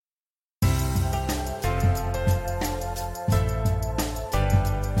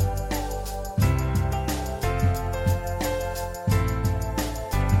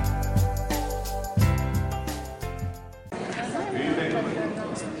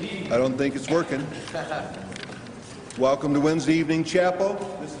I don't think it's working. Welcome to Wednesday evening chapel.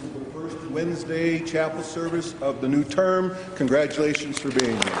 This is the first Wednesday chapel service of the new term. Congratulations for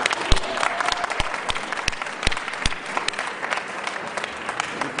being here.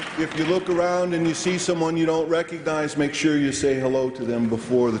 If you look around and you see someone you don't recognize, make sure you say hello to them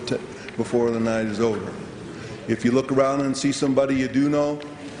before the night is over. If you look around and see somebody you do know,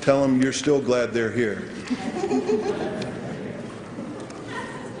 tell them you're still glad they're here.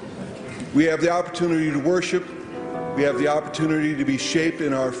 We have the opportunity to worship. We have the opportunity to be shaped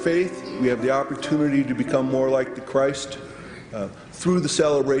in our faith. We have the opportunity to become more like the Christ through the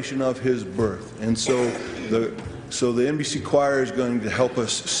celebration of His birth. And so the NBC Choir is going to help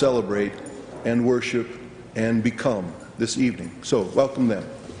us celebrate and worship and become this evening. So welcome them.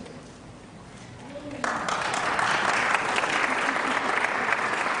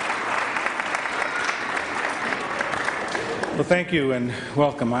 Well, thank you and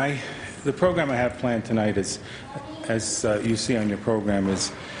welcome. The program I have planned tonight is, as you see on your program,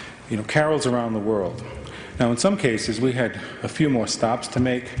 is carols around the world. Now, in some cases, we had a few more stops to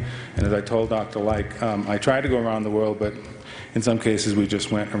make, and as I told Dr. Like, I tried to go around the world, but in some cases we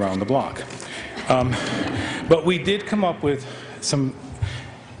just went around the block. But we did come up with some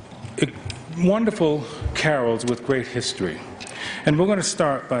wonderful carols with great history. And we're going to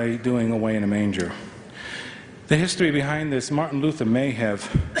start by doing Away in a Manger. The history behind this, Martin Luther may have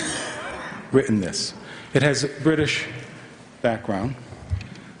written this. It has a British background,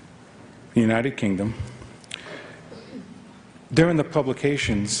 the United Kingdom. During the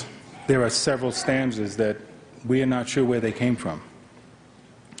publications, there are several stanzas that we are not sure where they came from.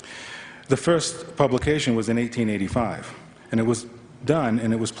 The first publication was in 1885, and it was done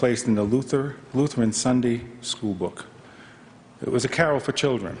and it was placed in the Lutheran Sunday School book. It was a carol for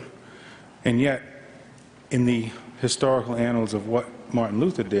children, and yet in the historical annals of what Martin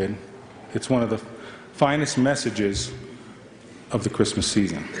Luther did, it's one of the finest messages of the Christmas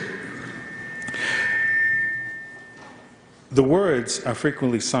season. The words are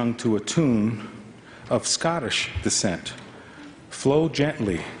frequently sung to a tune of Scottish descent. Flow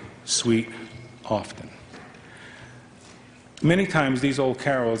gently, sweet, often. Many times these old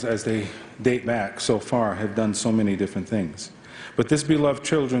carols, as they date back so far, have done so many different things. But this beloved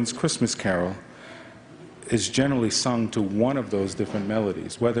children's Christmas carol is generally sung to one of those different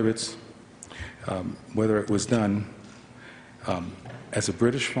melodies, whether it was done as a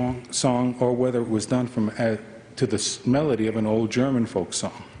British song or whether it was done to the melody of an old German folk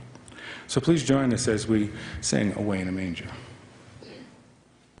song. So please join us as we sing Away in a Manger.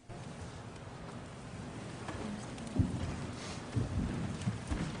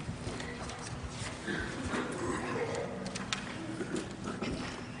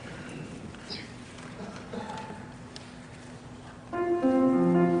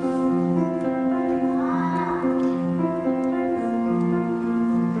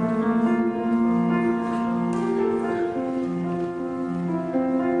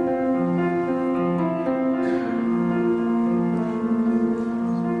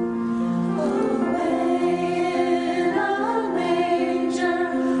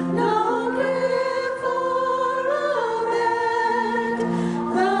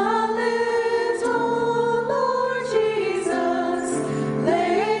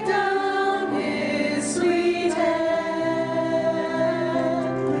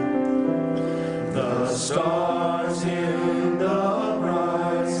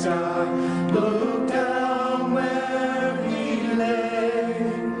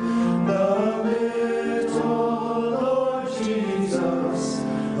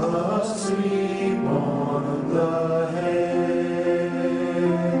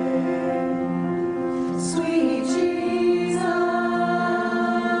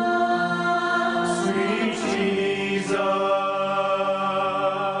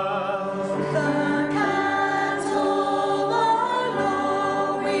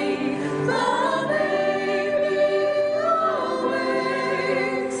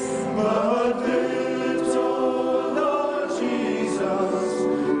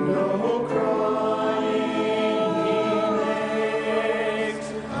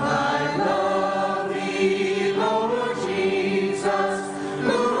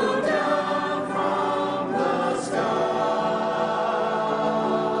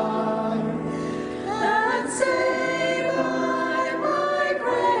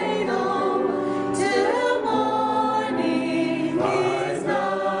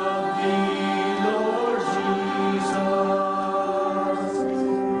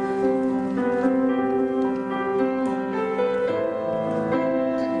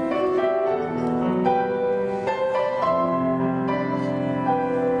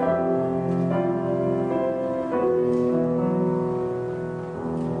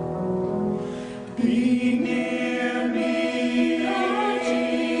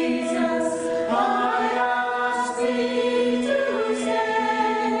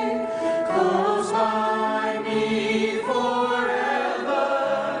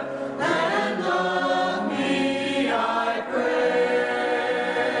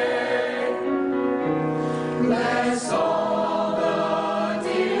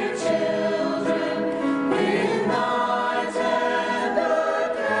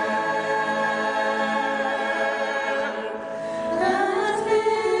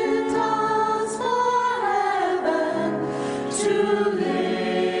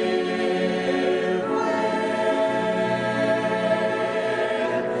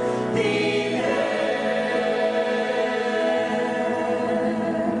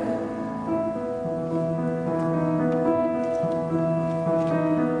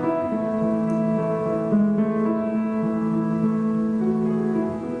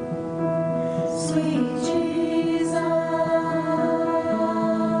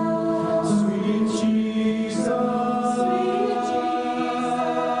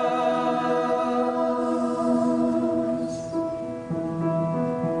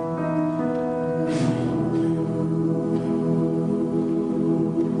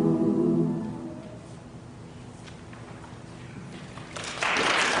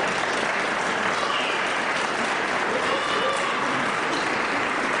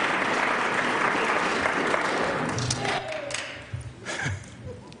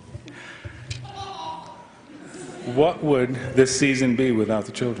 what would this season be without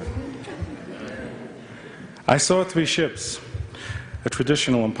the children? I saw three ships, a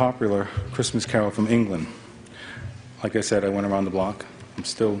traditional and popular Christmas carol from England. Like I said, I went around the block. I'm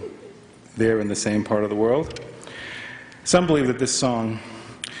still there in the same part of the world. Some believe that this song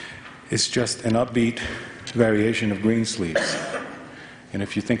is just an upbeat variation of Greensleeves. And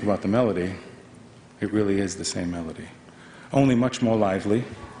if you think about the melody, it really is the same melody, only much more lively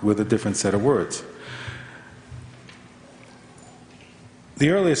with a different set of words. The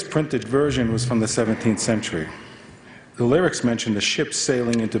earliest printed version was from the 17th century. The lyrics mention the ships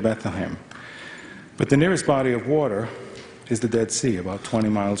sailing into Bethlehem, but the nearest body of water is the Dead Sea, about 20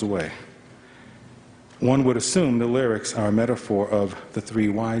 miles away. One would assume the lyrics are a metaphor of the three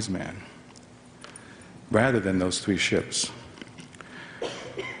wise men, rather than those three ships.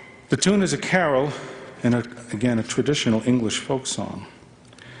 The tune is a carol and, again, a traditional English folk song.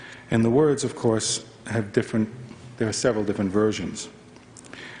 And the words, of course, there are several different versions.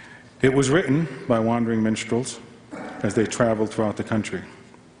 It was written by wandering minstrels as they traveled throughout the country.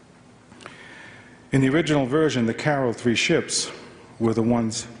 In the original version, the carol Three Ships were the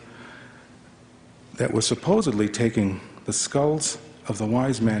ones that were supposedly taking the skulls of the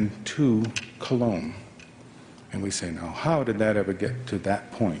wise men to Cologne. And we say, now, how did that ever get to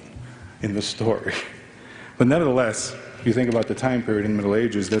that point in the story? But nevertheless, if you think about the time period in the Middle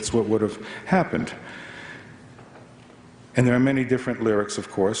Ages, that's what would have happened. And there are many different lyrics, of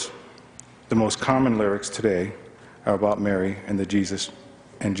course. The most common lyrics today are about Mary and Jesus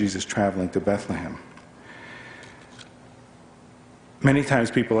traveling to Bethlehem. Many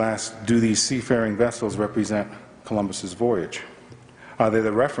times people ask, do these seafaring vessels represent Columbus's voyage? Are they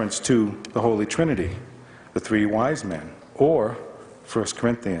the reference to the Holy Trinity, the three wise men, or 1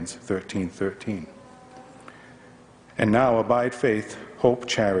 Corinthians 13:13? And now abide faith, hope,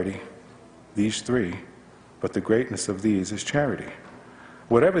 charity, these three, but the greatness of these is charity.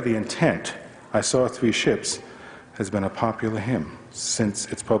 Whatever the intent, I Saw Three Ships has been a popular hymn since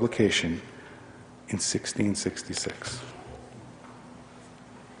its publication in 1666.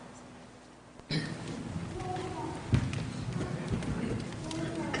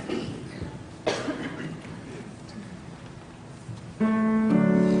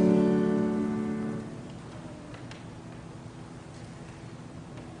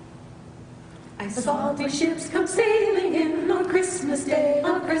 I saw three ships come sailing in on Christmas Day,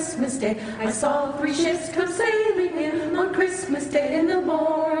 on Christmas Day. I saw three ships come sailing in on Christmas Day in the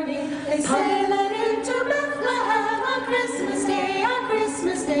morning. They sailed into Bethlehem on Christmas Day, on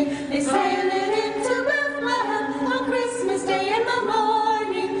Christmas Day. They sailed into Bethlehem on Christmas Day in the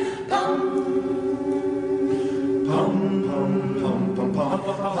morning. Pum, pum, pum, pum, pum,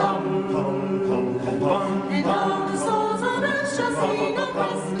 pum, pum, pum, pum, pum. And all the souls on earth shall sing on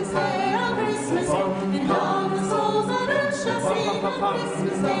Christmas Day, on Christmas Day. And all the souls on earth shall sing on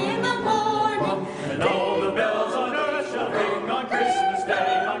Christmas Day in the morning. And all the bells on earth shall ring on Christmas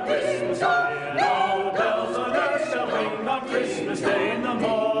Day, on Christmas Day. And all the bells on earth shall ring on Christmas Day in the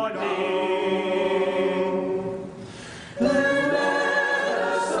morning. Let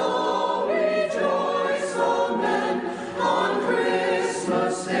us all rejoice, O men, on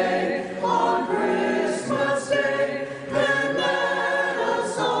Christmas Day, on Christmas Day. And let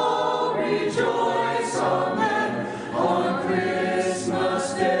us all rejoice, O men, on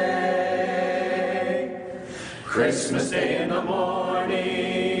Christmas Day. Christmas Day in the morning.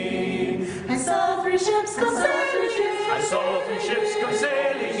 I saw three ships come sailing in. I saw three ships come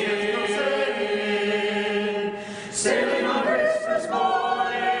sailing in, sailing on Christmas morning.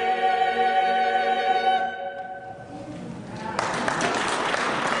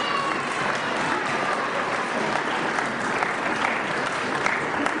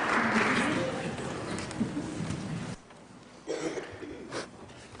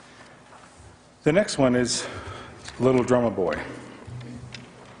 The next one is Little Drummer Boy.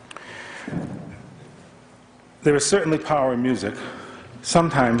 There is certainly power in music.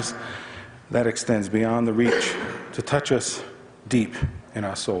 Sometimes that extends beyond the reach to touch us deep in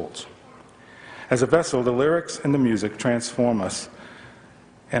our souls. As a vessel, the lyrics and the music transform us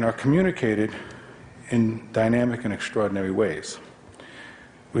and are communicated in dynamic and extraordinary ways.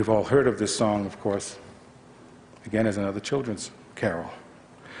 We've all heard of this song, of course, again as another children's carol.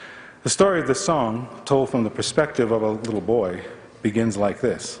 The story of the song, told from the perspective of a little boy, begins like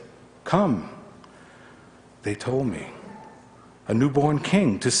this. Come, they told me, a newborn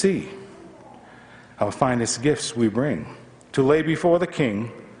king to see. Our finest gifts we bring, to lay before the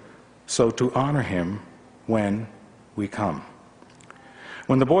king, so to honor him when we come.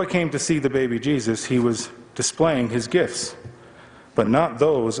 When the boy came to see the baby Jesus, he was displaying his gifts, but not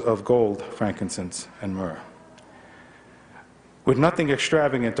those of gold, frankincense, and myrrh. With nothing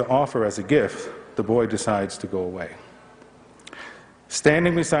extravagant to offer as a gift, the boy decides to go away.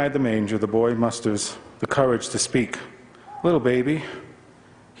 Standing beside the manger, the boy musters the courage to speak. "Little baby,"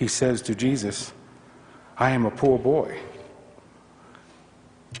 he says to Jesus, "I am a poor boy.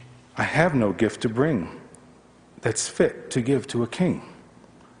 I have no gift to bring that's fit to give to a king.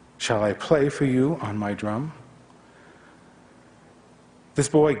 Shall I play for you on my drum?" This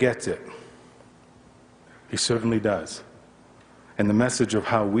boy gets it. He certainly does. And the message of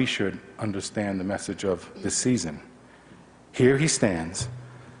how we should understand the message of this season. Here he stands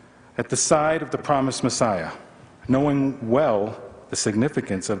at the side of the promised Messiah, knowing well the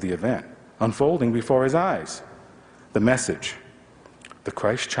significance of the event unfolding before his eyes. The message: the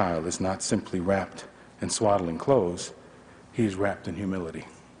Christ child is not simply wrapped in swaddling clothes, he is wrapped in humility.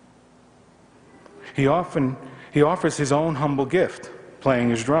 He offers his own humble gift, playing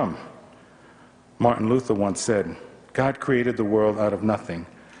his drum. Martin Luther once said, "God created the world out of nothing,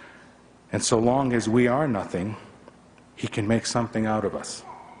 and so long as we are nothing, he can make something out of us."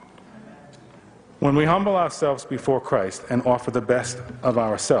 When we humble ourselves before Christ and offer the best of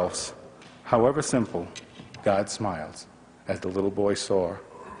ourselves, however simple, God smiles, as the little boy saw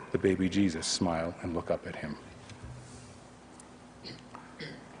the baby Jesus smile and look up at him.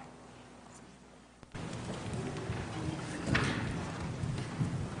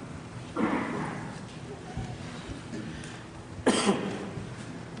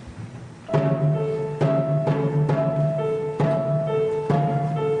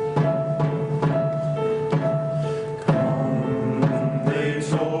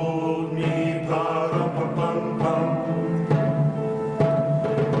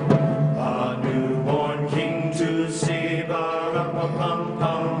 A newborn king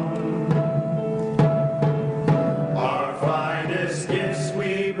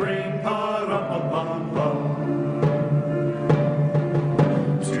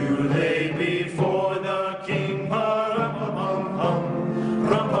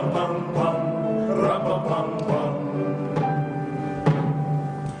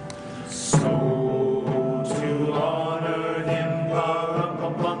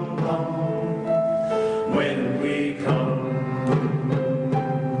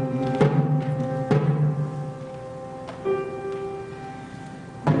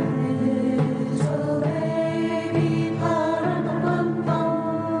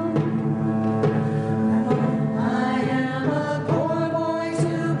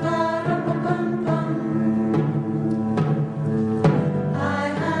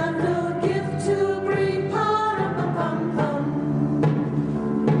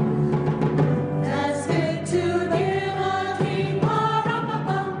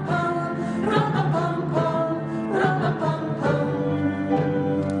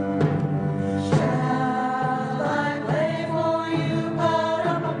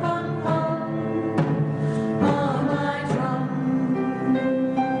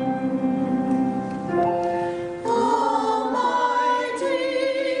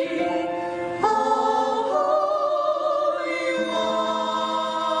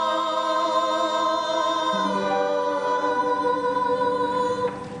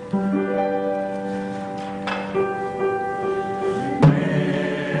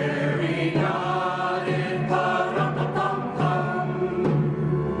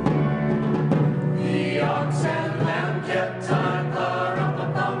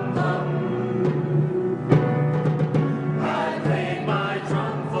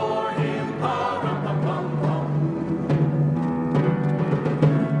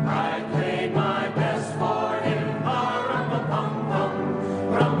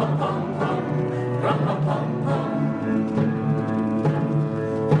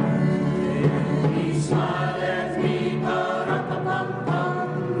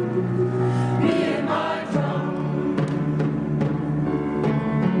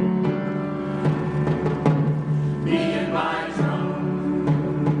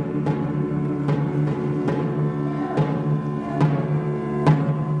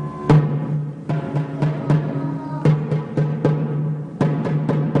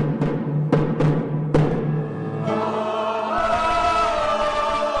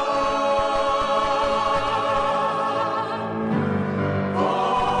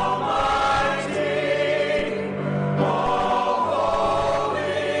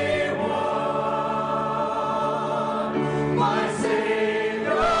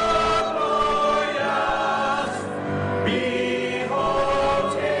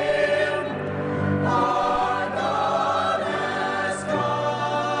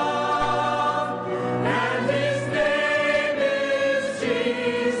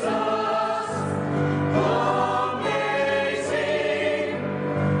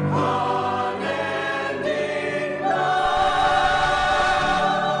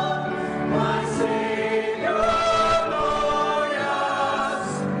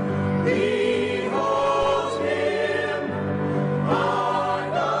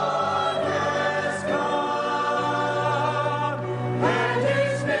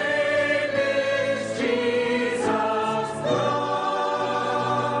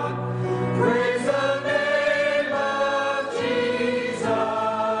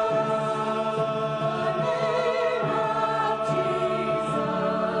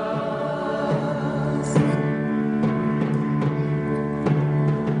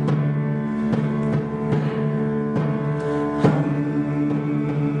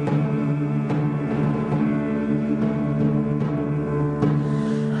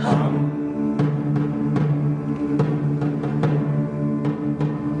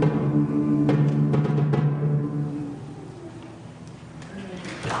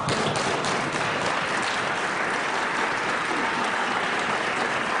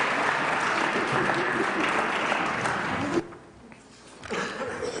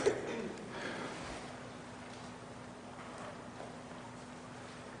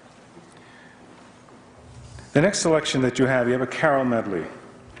The next selection that you have a carol medley.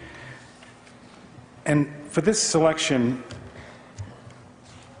 And for this selection,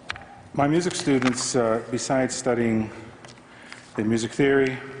 my music students, besides studying the music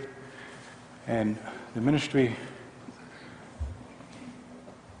theory and the ministry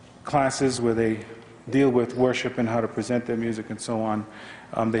classes where they deal with worship and how to present their music and so on,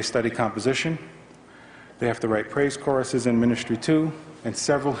 they study composition. They have to write praise choruses in ministry too, and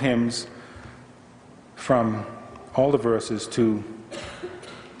several hymns from all the verses to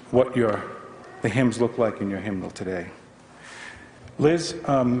what the hymns look like in your hymnal today. Liz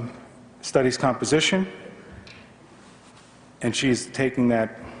studies composition, and she's taking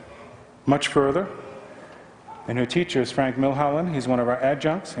that much further. And her teacher is Frank Milholland. He's one of our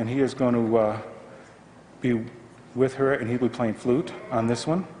adjuncts, and he is going to be with her, and he'll be playing flute on this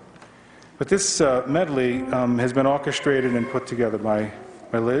one. But this medley has been orchestrated and put together by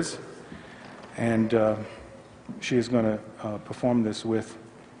Liz, and she is going to perform this with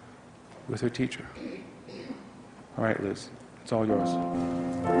her teacher. All right, Liz, it's all yours.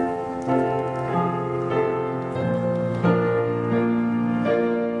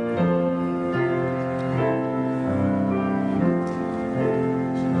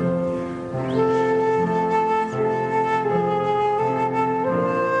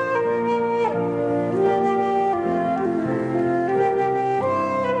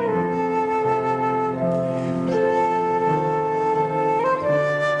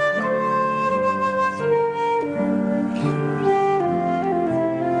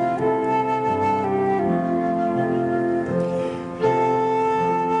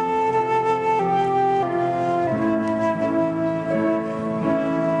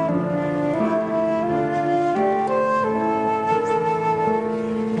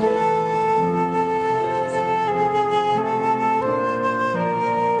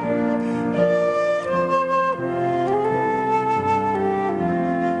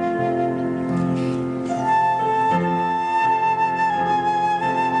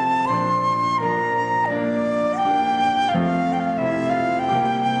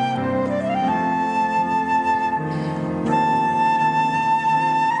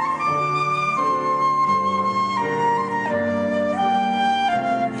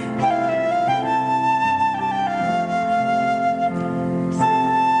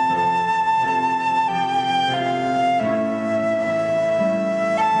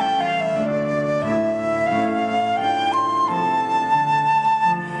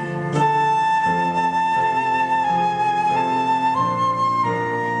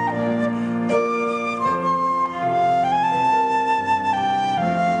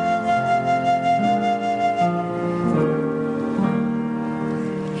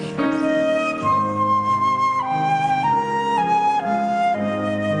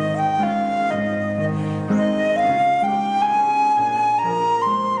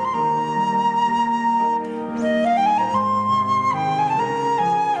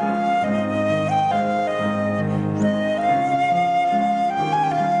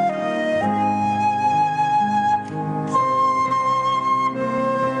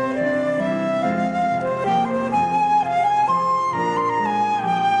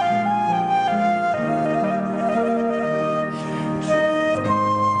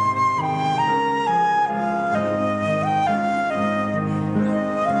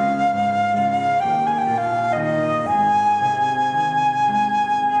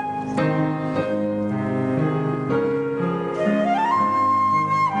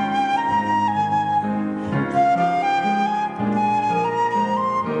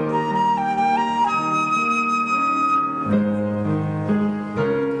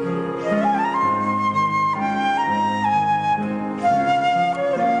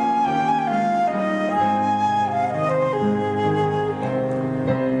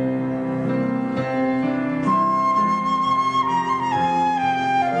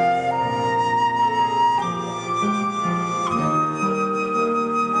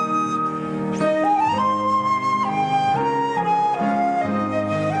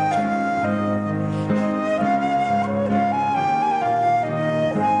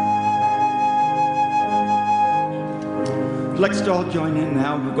 Let's all join in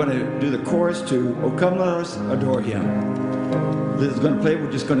now. We're going to do the chorus to "O Come Let Us Adore Him." Liz is going to play.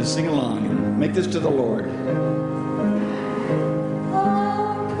 We're just going to sing along and make this to the Lord.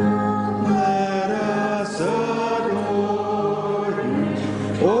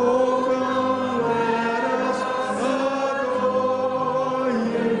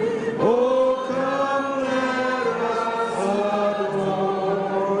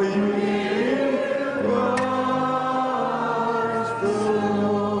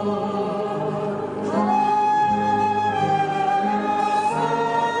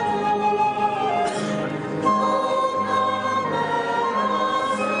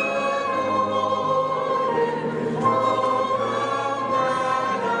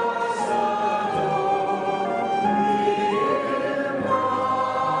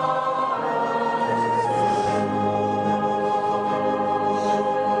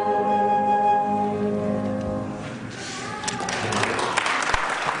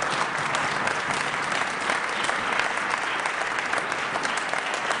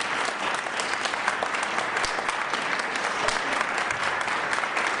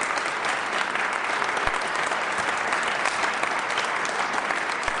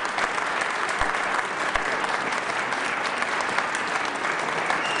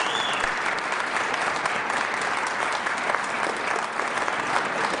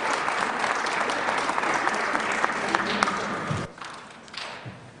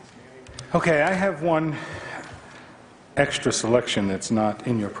 Okay, I have one extra selection that's not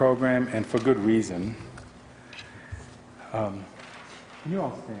in your program, and for good reason. Can you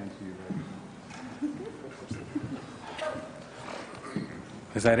all stand to your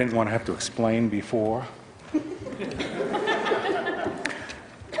because I didn't want to have to explain before.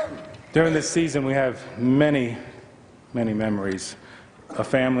 During this season, we have many, many memories of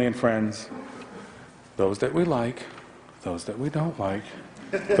family and friends, those that we like, those that we don't like,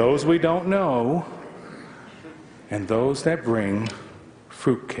 those we don't know, and those that bring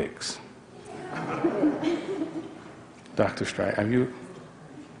fruitcakes. Dr. Strike,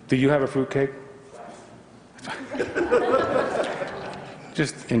 do you have a fruitcake?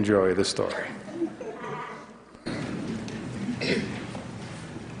 Just enjoy the story.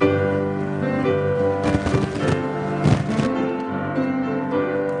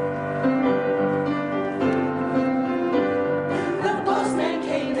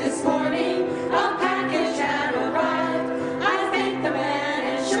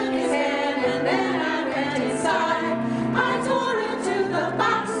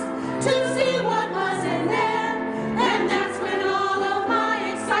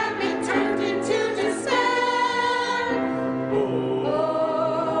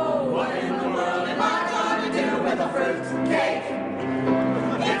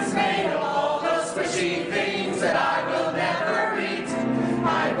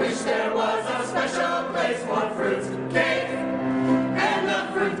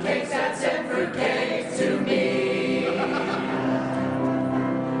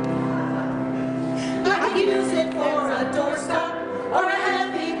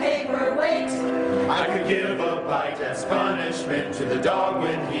 As punishment to the dog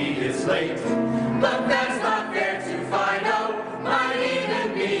when he is late. But that's not fair to find out, might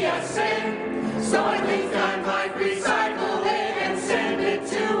even be a sin. So I think I might recycle it and send it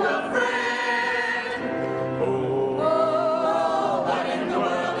to a friend. Oh, what in the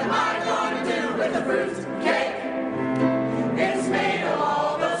world am I going to do with a fruit cake? It's made of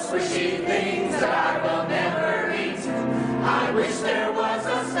all those squishy things that I will never eat. I wish there was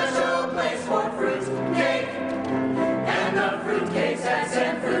a special place for fruit cake. Fruitcakes that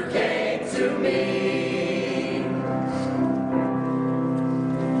send fruitcake to me.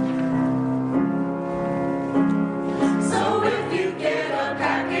 So if you get a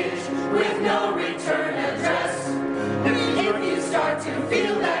package with no return address, if you start to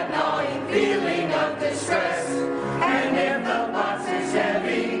feel that gnawing feeling of distress, and if the box is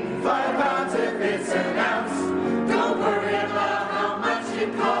heavy, 5 pounds if it's an ounce, don't worry about how much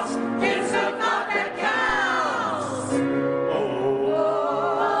it costs. It's the thought that counts.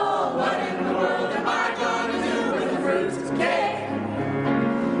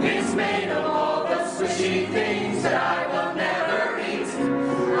 Things that I will never eat.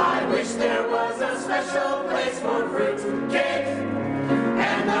 I wish there was a special place for fruit cake,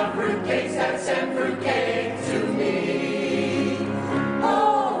 and the fruit cakes that send fruit cake to me.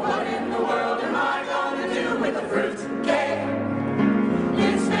 Oh, what in the world am I going to do with a fruit cake?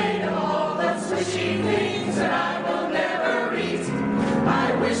 It's made of all the squishy things that I will never eat.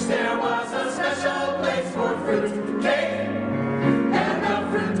 I wish there was a special place for fruit cake, and the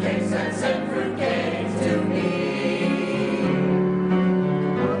fruit cakes that send fruit cake to me.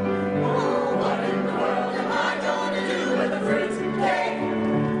 Oh, what in the world am I going to do with a fruit cake?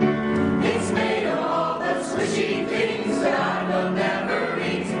 It's made of all the squishy things that I will never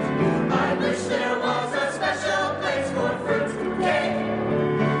eat. I wish there was a special place for fruit cake,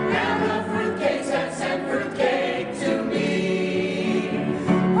 and the fruit cakes that send fruit cake to me.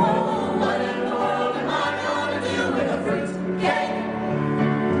 Oh, what in the world am I going to do with a fruit cake?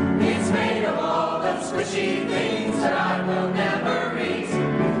 It's made of all the squishy things that I will never eat.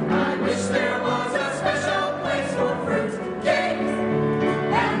 I wish there was a special place for fruit cake,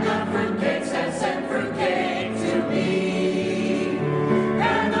 and the fruit cakes that send fruit cake to me.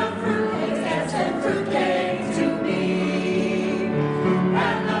 And the fruit cakes that send fruit cake to me.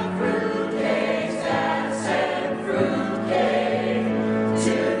 And the fruit cakes that send fruit cake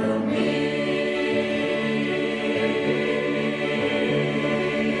to me.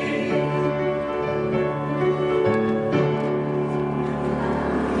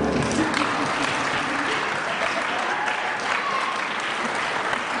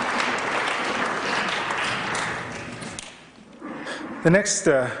 The next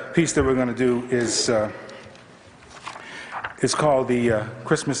piece that we're going to do is called the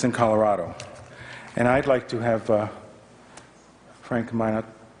Christmas in Colorado. And I'd like to have Frank come on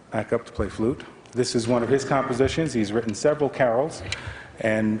back up to play flute. This is one of his compositions. He's written several carols.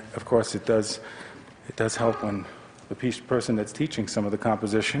 And, of course, it does help when the person that's teaching some of the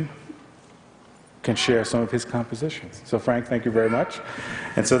composition can share some of his compositions. So Frank, thank you very much.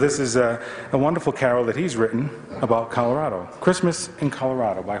 And so this is a wonderful carol that he's written about Colorado. Christmas in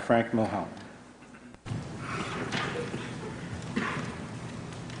Colorado by Frank Milhelm.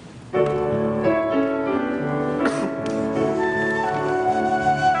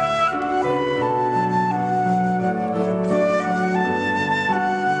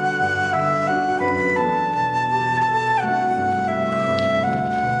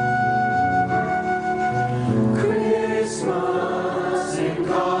 Christmas in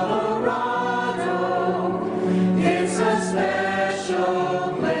Colorado, it's a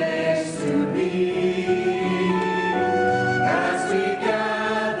special place to be. As we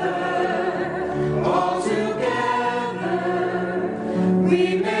gather all together,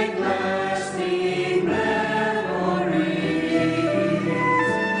 we make lasting memories,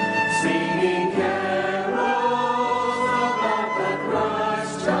 singing carols about the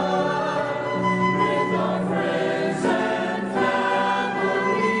Christ child with our friends and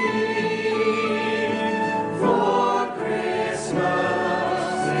family. For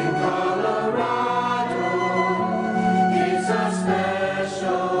Christmas in Colorado is a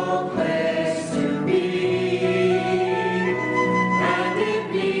special place to be, and it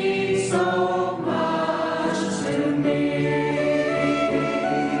means so much to me.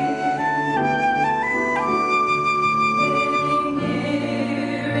 Living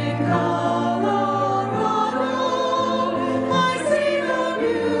here in Colorado, I see the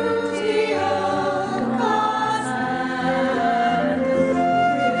beauty of God's land,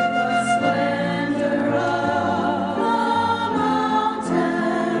 with the splendor of the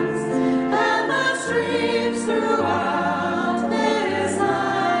mountains and the streams throughout this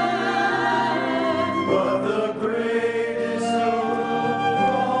land. But the greatest of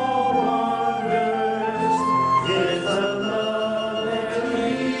all wonders is the love that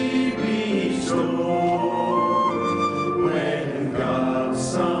He bestowed when God's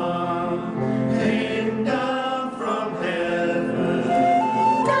Son came down from heaven.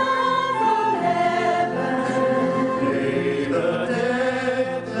 Pay the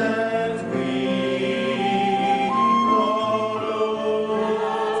debt that we all owe.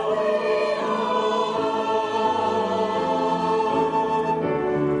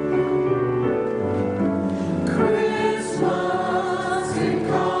 Christmas in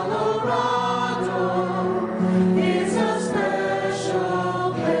Colorado is a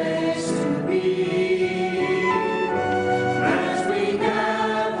special place to be. As we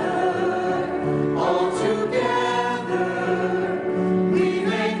gather all together, we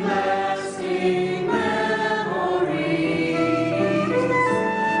make lasting memories,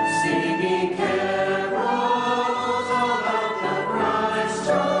 singing carols about the Christ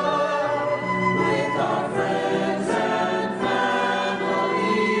child with our friends and family.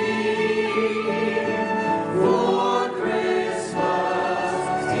 For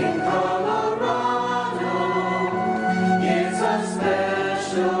Christmas in Colorado is a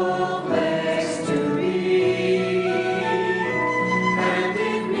special place to be, and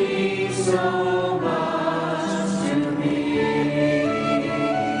it means so much to me.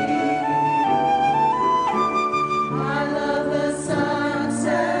 I love the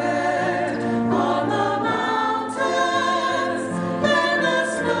sunset on the mountains and the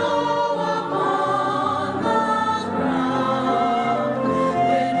snow upon the ground.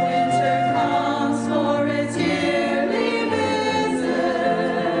 When winter comes for its yearly visit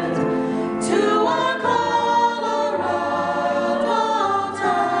to our Colorado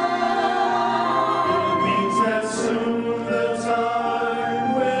town, it means that soon the time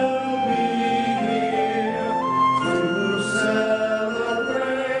will be here to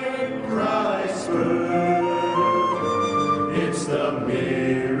celebrate Christ's birth. It's the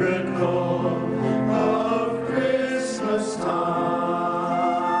miracle of Christmas time.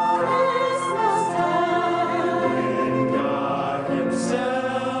 When God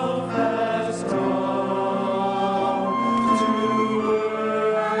Himself has come to earth.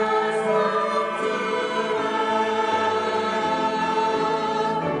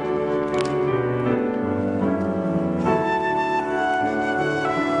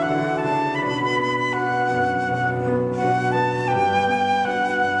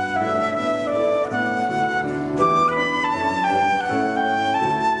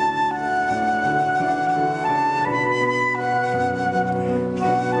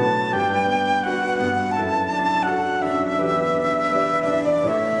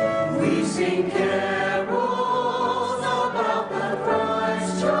 We sing carols about the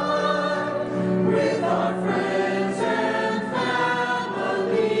Christ child with our friends and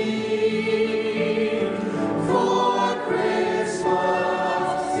family. For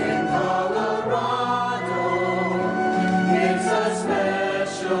Christmas in Colorado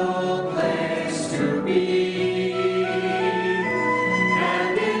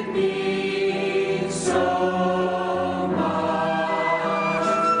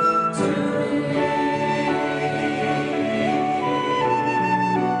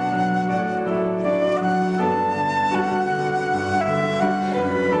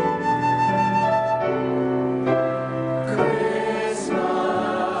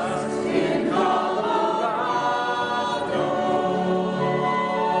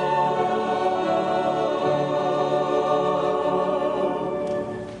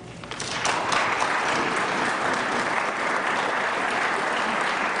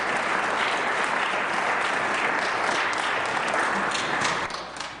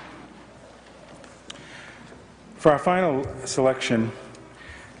For our final selection,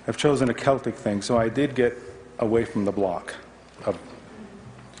 I've chosen a Celtic thing, so I did get away from the block of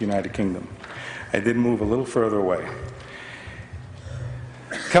the United Kingdom. I did move a little further away.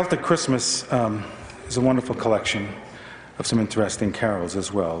 Celtic Christmas is a wonderful collection of some interesting carols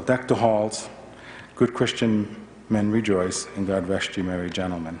as well. Deck the halls, good Christian men rejoice, and God rest ye merry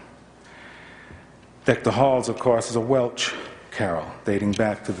gentlemen. Deck the halls, of course, is a Welsh carol dating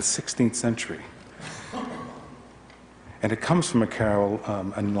back to the 16th century. And it comes from a carol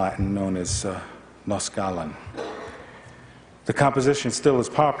in Latin known as Nos Galan. The composition still is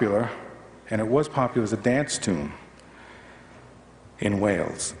popular, and it was popular as a dance tune in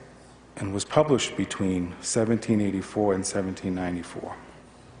Wales, and was published between 1784 and 1794.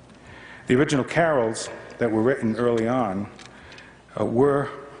 The original carols that were written early on were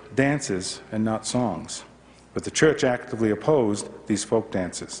dances and not songs, but the church actively opposed these folk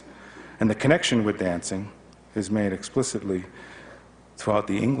dances, and the connection with dancing is made explicitly throughout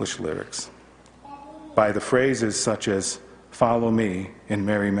the English lyrics by the phrases such as "follow me in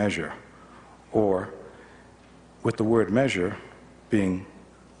merry measure," or with the word measure being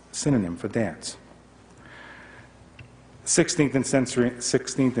synonym for dance. 16th and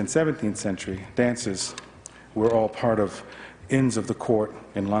 17th century dances were all part of inns of the court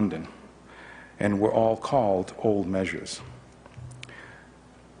in London and were all called old measures.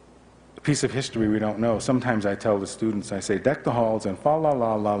 A piece of history we don't know. Sometimes I tell the students, I say, deck the halls and fa la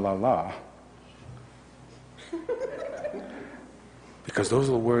la la la la. Because those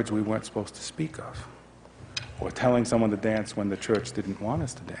are the words we weren't supposed to speak of. Or telling someone to dance when the church didn't want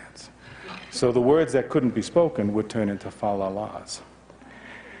us to dance. So the words that couldn't be spoken would turn into fa la las.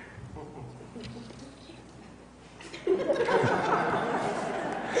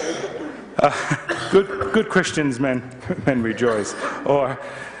 Good Christians, men rejoice. Or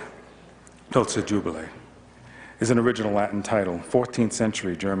Dulce Jubile is an original Latin title, 14th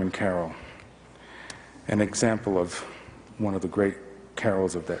century German carol, an example of one of the great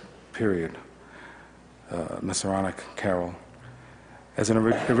carols of that period, Masonic carol. As the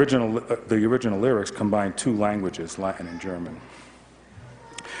original lyrics combine two languages, Latin and German.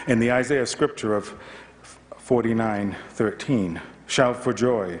 In the Isaiah scripture of 49:13, shout for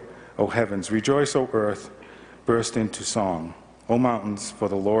joy, O heavens, rejoice, O earth, burst into song, O mountains, for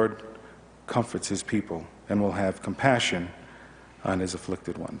the Lord comforts his people and will have compassion on his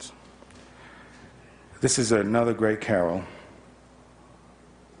afflicted ones. This is another great carol,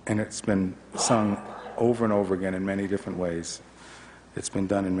 and it's been sung over and over again in many different ways. It's been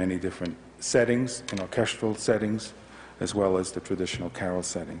done in many different settings, in orchestral settings, as well as the traditional carol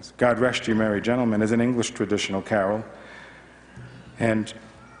settings. God Rest Ye Merry Gentlemen is an English traditional carol, and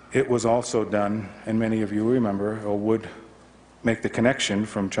it was also done, and many of you remember, or would make the connection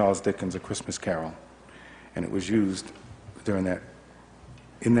from Charles Dickens' A Christmas Carol. And it was used during that.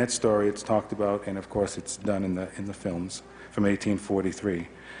 In that story, it's talked about, and of course it's done in the films from 1843.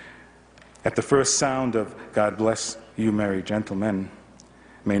 At the first sound of God Bless You Merry Gentlemen,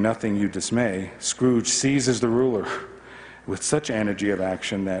 may nothing you dismay, Scrooge seizes the ruler with such energy of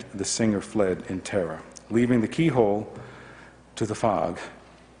action that the singer fled in terror, leaving the keyhole to the fog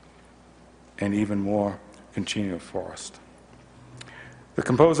and even more congenial forest. The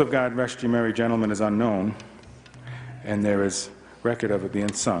composer of God Rest Ye Merry Gentlemen is unknown, and there is record of it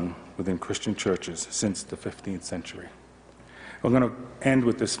being sung within Christian churches since the 15th century. We're going to end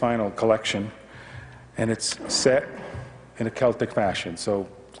with this final collection, and it's set in a Celtic fashion, so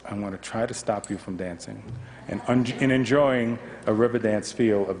I'm going to try to stop you from dancing and enjoying a river dance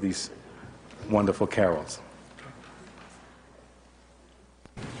feel of these wonderful carols.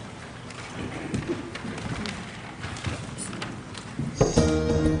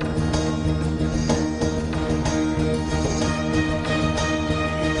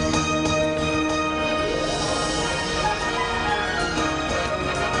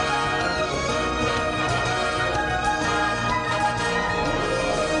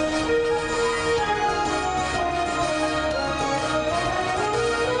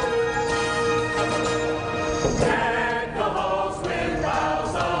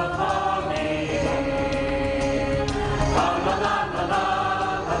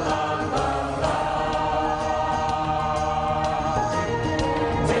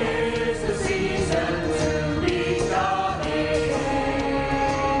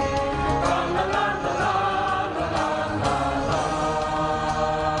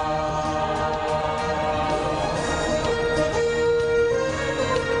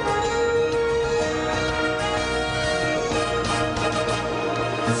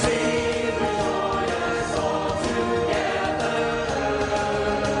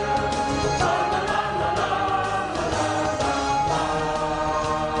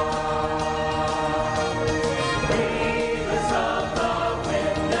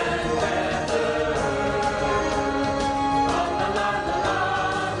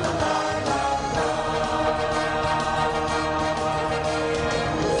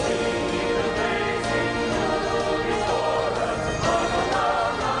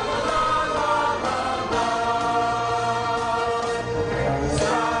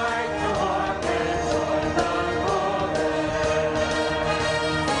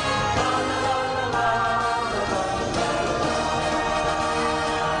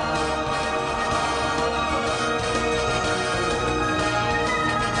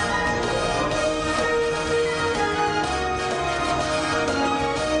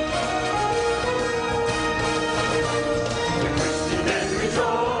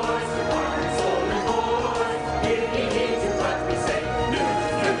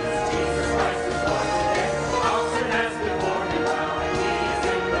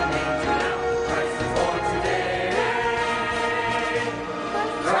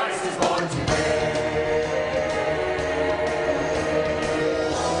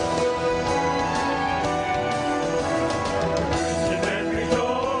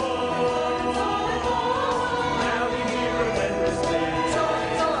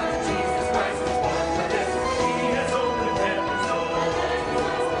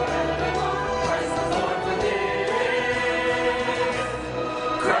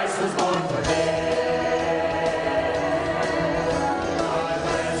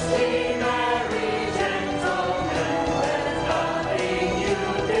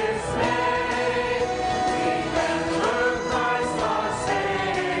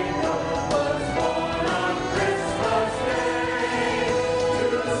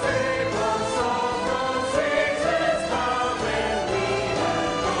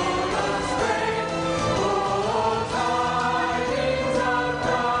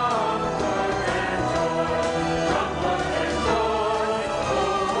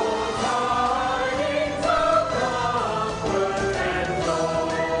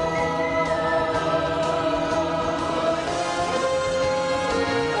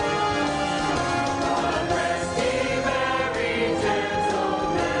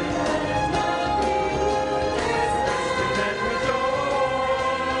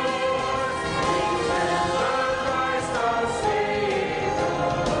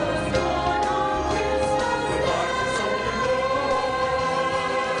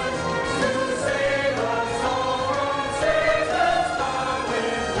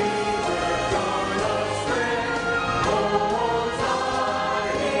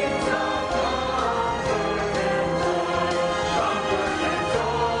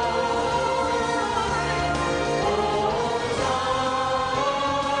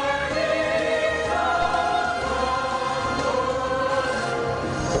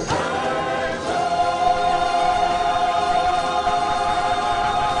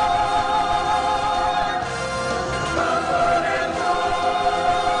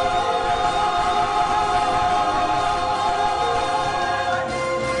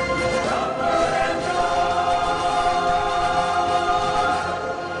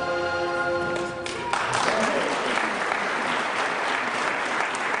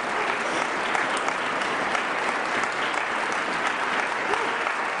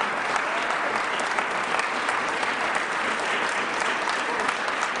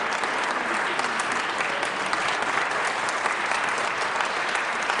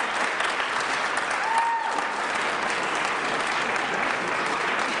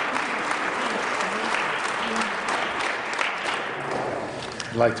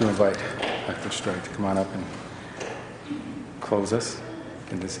 like to invite Dr. Strike to come on up and close us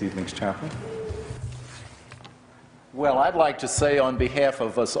in this evening's chapel. Well, I'd like to say on behalf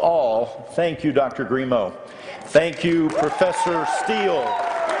of us all, thank you, Dr. Grimo. Thank you, Professor Steele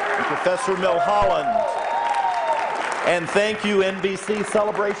and Professor Milholland. And thank you, NBC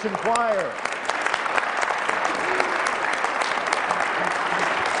Celebration Choir.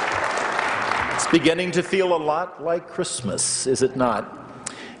 It's beginning to feel a lot like Christmas, is it not?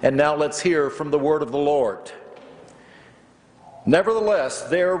 And now let's hear from the word of the Lord. Nevertheless,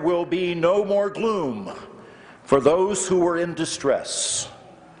 there will be no more gloom for those who were in distress.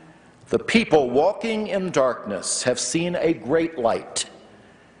 The people walking in darkness have seen a great light.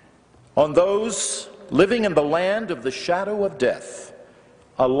 On those living in the land of the shadow of death,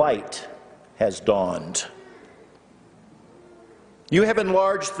 a light has dawned. You have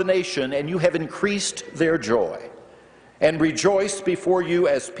enlarged the nation, and you have increased their joy, and rejoice before you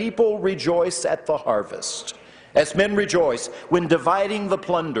as people rejoice at the harvest, as men rejoice when dividing the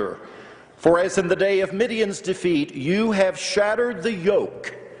plunder. For as in the day of Midian's defeat, you have shattered the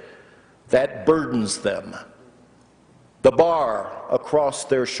yoke that burdens them, the bar across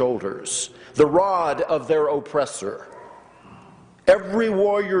their shoulders, the rod of their oppressor. Every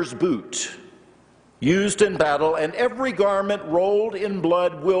warrior's boot used in battle and every garment rolled in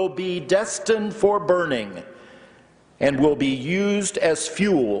blood will be destined for burning and will be used as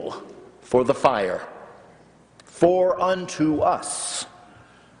fuel for the fire. For unto us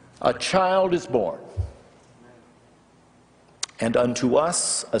a child is born, and unto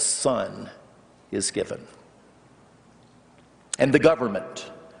us a son is given. And the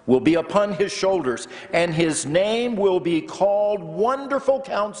government will be upon his shoulders, and his name will be called Wonderful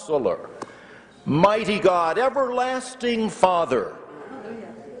Counselor, Mighty God, Everlasting Father,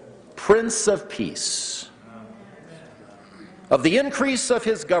 Prince of Peace. Of the increase of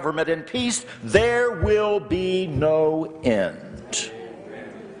his government and peace there will be no end.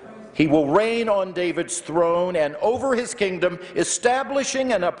 He will reign on David's throne and over his kingdom,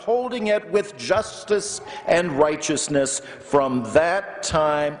 establishing and upholding it with justice and righteousness from that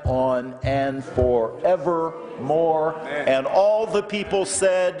time on and forevermore. And all the people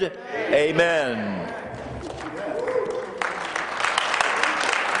said, Amen.